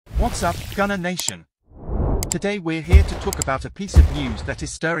What's up, Gunner Nation? Today we're here to talk about a piece of news that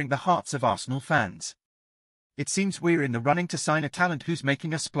is stirring the hearts of Arsenal fans. It seems we're in the running to sign a talent who's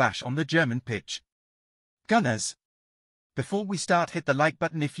making a splash on the German pitch. Gunners, before we start, hit the like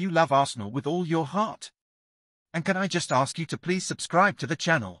button if you love Arsenal with all your heart. And can I just ask you to please subscribe to the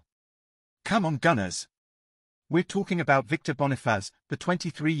channel? Come on, Gunners. We're talking about Victor Boniface, the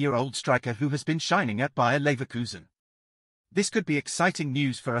 23-year-old striker who has been shining at Bayer Leverkusen. This could be exciting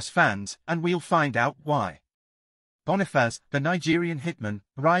news for us fans, and we'll find out why. Boniface, the Nigerian hitman,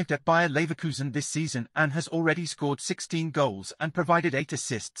 arrived at Bayer Leverkusen this season and has already scored 16 goals and provided 8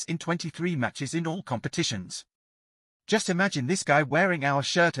 assists in 23 matches in all competitions. Just imagine this guy wearing our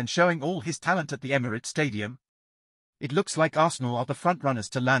shirt and showing all his talent at the Emirates Stadium. It looks like Arsenal are the frontrunners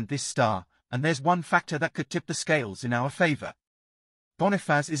to land this star, and there's one factor that could tip the scales in our favour.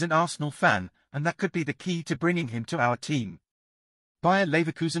 Boniface is an Arsenal fan, and that could be the key to bringing him to our team. Bayer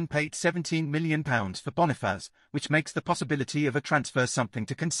Leverkusen paid £17 million for Boniface, which makes the possibility of a transfer something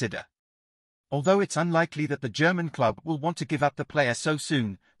to consider. Although it's unlikely that the German club will want to give up the player so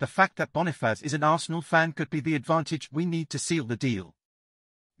soon, the fact that Boniface is an Arsenal fan could be the advantage we need to seal the deal.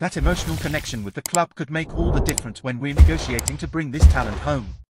 That emotional connection with the club could make all the difference when we're negotiating to bring this talent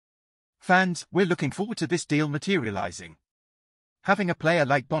home. Fans, we're looking forward to this deal materializing. Having a player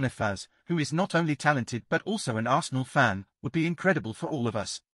like Boniface, who is not only talented but also an Arsenal fan, would be incredible for all of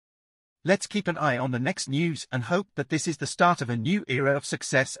us. Let's keep an eye on the next news and hope that this is the start of a new era of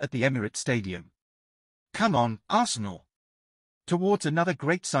success at the Emirates Stadium. Come on, Arsenal! Towards another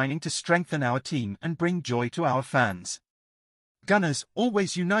great signing to strengthen our team and bring joy to our fans. Gunners,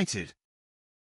 always united!